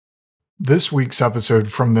This week's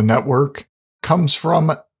episode from the network comes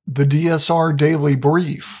from the DSR Daily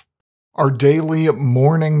Brief, our daily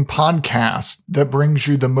morning podcast that brings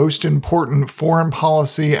you the most important foreign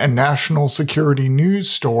policy and national security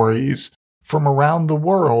news stories from around the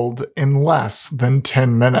world in less than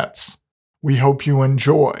 10 minutes. We hope you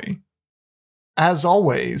enjoy. As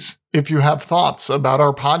always, if you have thoughts about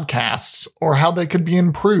our podcasts or how they could be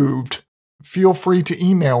improved, feel free to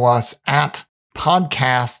email us at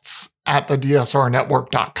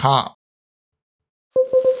podcasts@thedsrnetwork.com.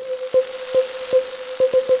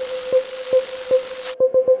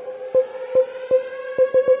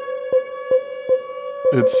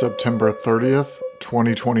 It's September 30th,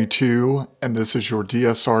 2022, and this is your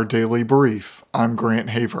DSR Daily Brief. I'm Grant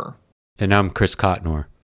Haver. And I'm Chris Cotnor.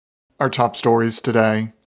 Our top stories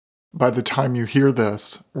today. By the time you hear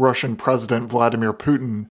this, Russian President Vladimir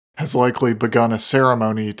Putin has likely begun a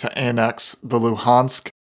ceremony to annex the Luhansk,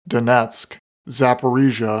 Donetsk,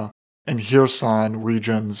 Zaporizhia, and Kherson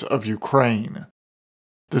regions of Ukraine.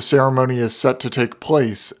 The ceremony is set to take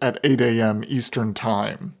place at 8 a.m. Eastern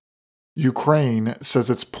Time. Ukraine says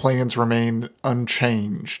its plans remain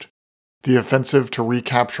unchanged. The offensive to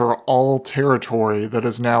recapture all territory that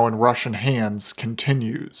is now in Russian hands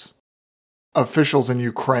continues. Officials in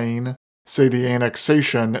Ukraine say the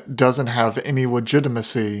annexation doesn't have any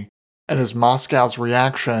legitimacy and is Moscow's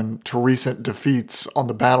reaction to recent defeats on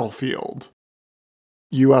the battlefield.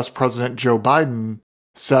 U.S. President Joe Biden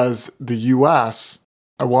says the U.S.,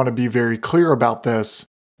 I want to be very clear about this,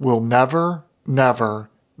 will never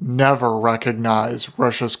recognize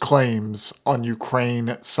Russia's claims on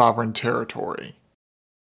Ukraine sovereign territory.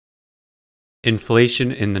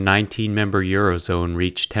 Inflation in the 19-member Eurozone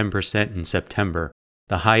reached 10% in September,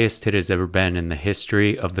 the highest it has ever been in the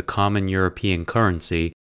history of the common European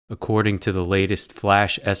currency, according to the latest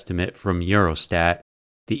flash estimate from Eurostat,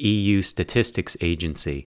 the EU statistics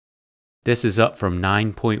agency. This is up from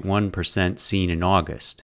 9.1% seen in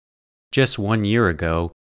August. Just 1 year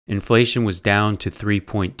ago, inflation was down to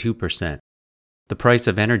 3.2%. The price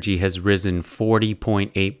of energy has risen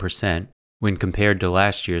 40.8% when compared to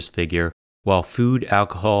last year's figure, while food,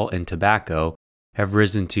 alcohol, and tobacco have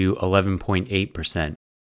risen to 11.8%,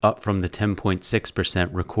 up from the 10.6%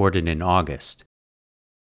 recorded in August.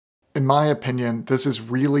 In my opinion, this is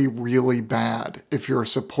really bad if you're a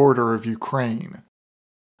supporter of Ukraine.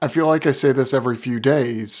 I feel like I say this every few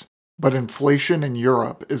days, but inflation in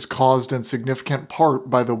Europe is caused in significant part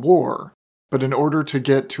by the war. But in order to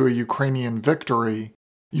get to a Ukrainian victory,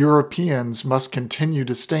 Europeans must continue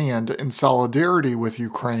to stand in solidarity with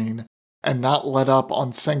Ukraine and not let up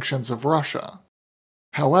on sanctions of Russia.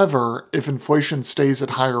 However, if inflation stays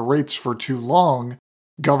at higher rates for too long,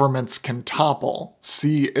 governments can topple,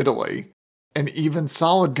 see Italy, and even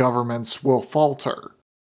solid governments will falter.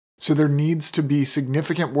 So there needs to be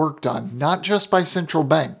significant work done, not just by central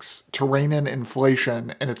banks, to rein in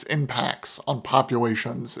inflation and its impacts on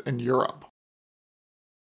populations in Europe.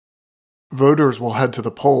 Voters will head to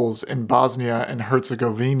the polls in Bosnia and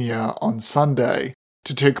Herzegovina on Sunday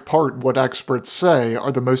to take part in what experts say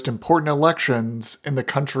are the most important elections in the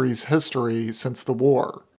country's history since the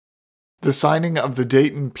war. The signing of the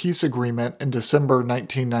Dayton Peace Agreement in December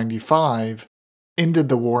 1995 ended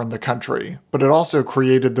the war in the country, but it also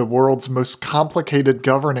created the world's most complicated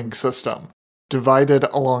governing system, divided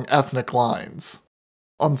along ethnic lines.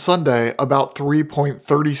 On Sunday, about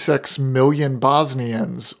 3.36 million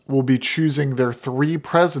Bosnians will be choosing their 3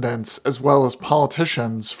 presidents as well as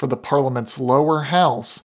politicians for the parliament's lower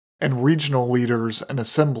house and regional leaders and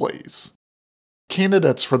assemblies.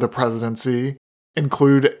 Candidates for the presidency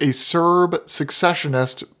include a Serb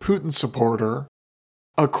secessionist Putin supporter,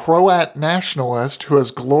 a Croat nationalist who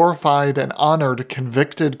has glorified and honored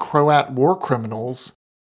convicted Croat war criminals,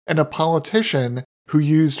 and a politician who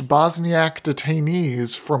used Bosniak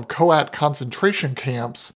detainees from Croat concentration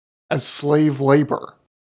camps as slave labor.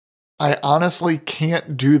 I honestly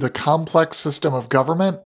can't do the complex system of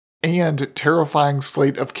government and terrifying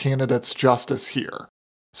slate of candidates justice here,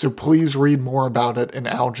 so please read more about it in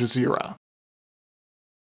Al Jazeera.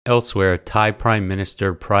 Elsewhere, Thai Prime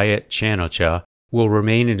Minister Prayut Chan-o-cha will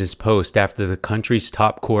remain in his post after the country's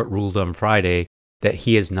top court ruled on Friday that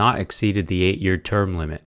he has not exceeded the 8-year term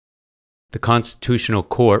limit. The Constitutional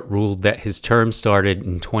Court ruled that his term started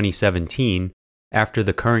in 2017 after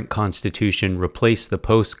the current constitution replaced the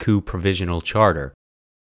post-coup provisional charter.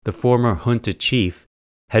 The former junta chief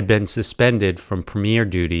had been suspended from premier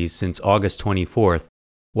duties since August 24th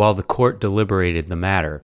while the court deliberated the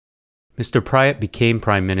matter. Mr. Prayut became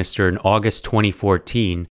prime minister in August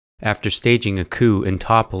 2014 after staging a coup and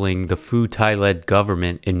toppling the Pheu Thai-led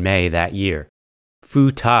government in May that year.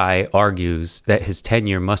 Phu Tai argues that his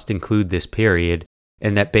tenure must include this period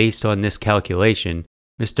and that based on this calculation,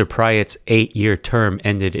 Mr. Prayut's 8-year term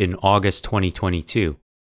ended in August 2022.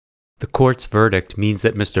 The court's verdict means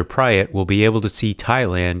that Mr. Prayut will be able to see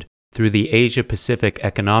Thailand through the Asia-Pacific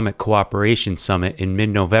Economic Cooperation Summit in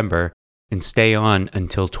mid-November and stay on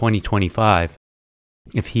until 2025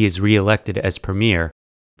 if he is re-elected as premier,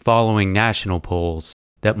 following national polls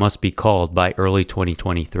that must be called by early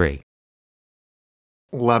 2023.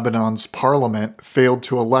 Lebanon's parliament failed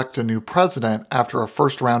to elect a new president after a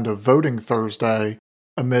first round of voting Thursday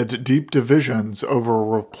amid deep divisions over a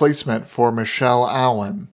replacement for Michel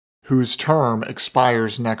Aoun, whose term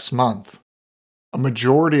expires next month. A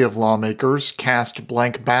majority of lawmakers cast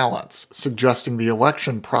blank ballots, suggesting the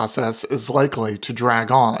election process is likely to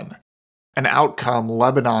drag on, an outcome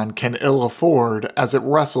Lebanon can ill afford as it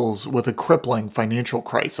wrestles with a crippling financial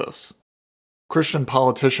crisis. Christian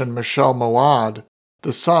politician Michel Moad,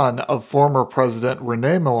 the son of former President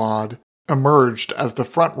René Moad, emerged as the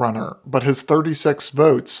frontrunner, but his 36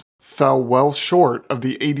 votes fell well short of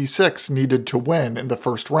the 86 needed to win in the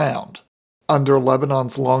first round. Under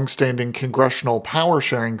Lebanon's long-standing congressional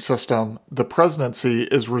power-sharing system, the presidency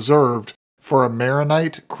is reserved for a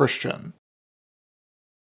Maronite Christian.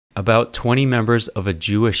 About 20 members of a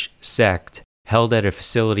Jewish sect held at a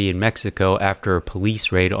facility in Mexico after a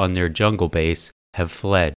police raid on their jungle base have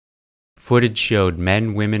fled. Footage showed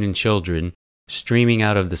men, women, and children streaming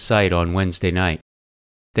out of the site on Wednesday night.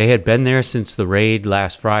 They had been there since the raid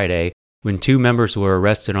last Friday, when 2 members were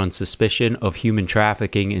arrested on suspicion of human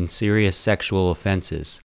trafficking and serious sexual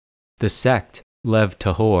offenses. The sect, Lev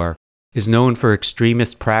Tahor, is known for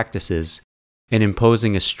extremist practices and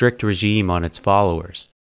imposing a strict regime on its followers.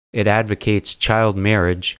 It advocates child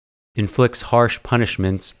marriage, inflicts harsh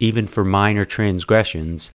punishments even for minor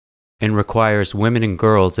transgressions, and requires women and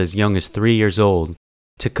girls as young as 3 years old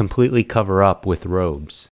to completely cover up with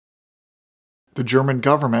robes. The German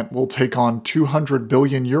government will take on 200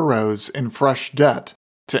 billion euros in fresh debt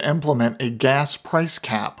to implement a gas price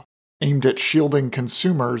cap aimed at shielding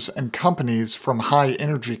consumers and companies from high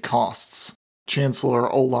energy costs, Chancellor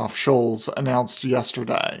Olaf Scholz announced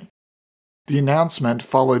yesterday. The announcement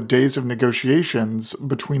followed days of negotiations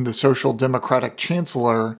between the Social Democratic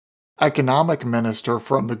Chancellor, Economic Minister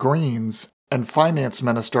from the Greens, and Finance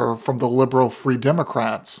Minister from the Liberal Free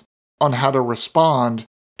Democrats on how to respond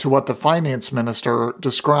to what the Finance Minister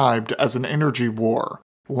described as an energy war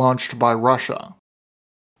launched by Russia.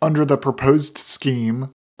 Under the proposed scheme,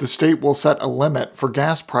 the state will set a limit for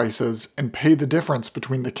gas prices and pay the difference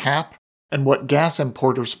between the cap and what gas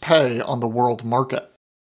importers pay on the world market.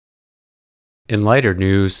 In lighter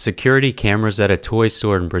news, security cameras at a toy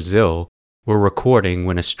store in Brazil were recording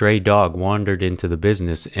when a stray dog wandered into the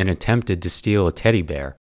business and attempted to steal a teddy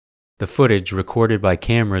bear. The footage, recorded by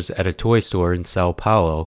cameras at a toy store in Sao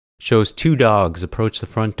Paulo, shows 2 dogs approach the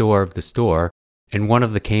front door of the store, and one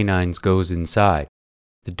of the canines goes inside.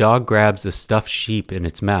 The dog grabs a stuffed sheep in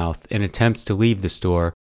its mouth and attempts to leave the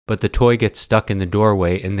store, but the toy gets stuck in the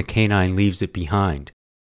doorway and the canine leaves it behind.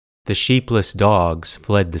 The sheepless dogs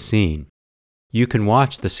fled the scene. You can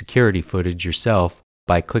watch the security footage yourself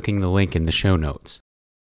by clicking the link in the show notes.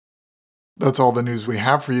 That's all the news we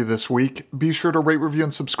have for you this week. Be sure to rate, review,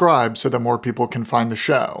 and subscribe so that more people can find the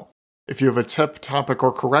show. If you have a tip, topic,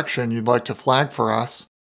 or correction you'd like to flag for us,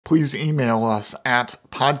 please email us at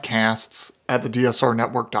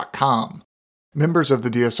podcasts@thedsrnetwork.com. Members of the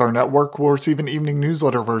DSR Network will receive an evening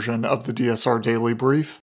newsletter version of the DSR Daily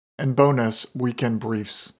Brief and bonus weekend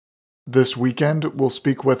briefs. This weekend, we'll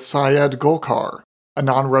speak with Syed Golkar, a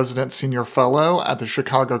non-resident senior fellow at the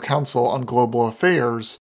Chicago Council on Global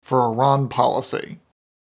Affairs for Iran policy.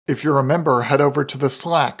 If you're a member, head over to the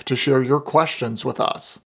Slack to share your questions with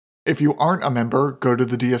us. If you aren't a member, go to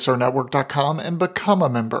thedsrnetwork.com and become a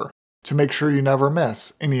member to make sure you never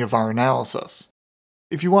miss any of our analysis.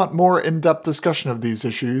 If you want more in-depth discussion of these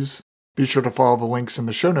issues, be sure to follow the links in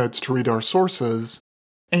the show notes to read our sources,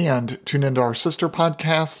 and tune into our sister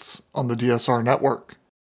podcasts on the DSR Network.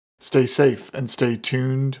 Stay safe and stay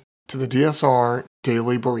tuned to the DSR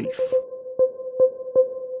Daily Brief.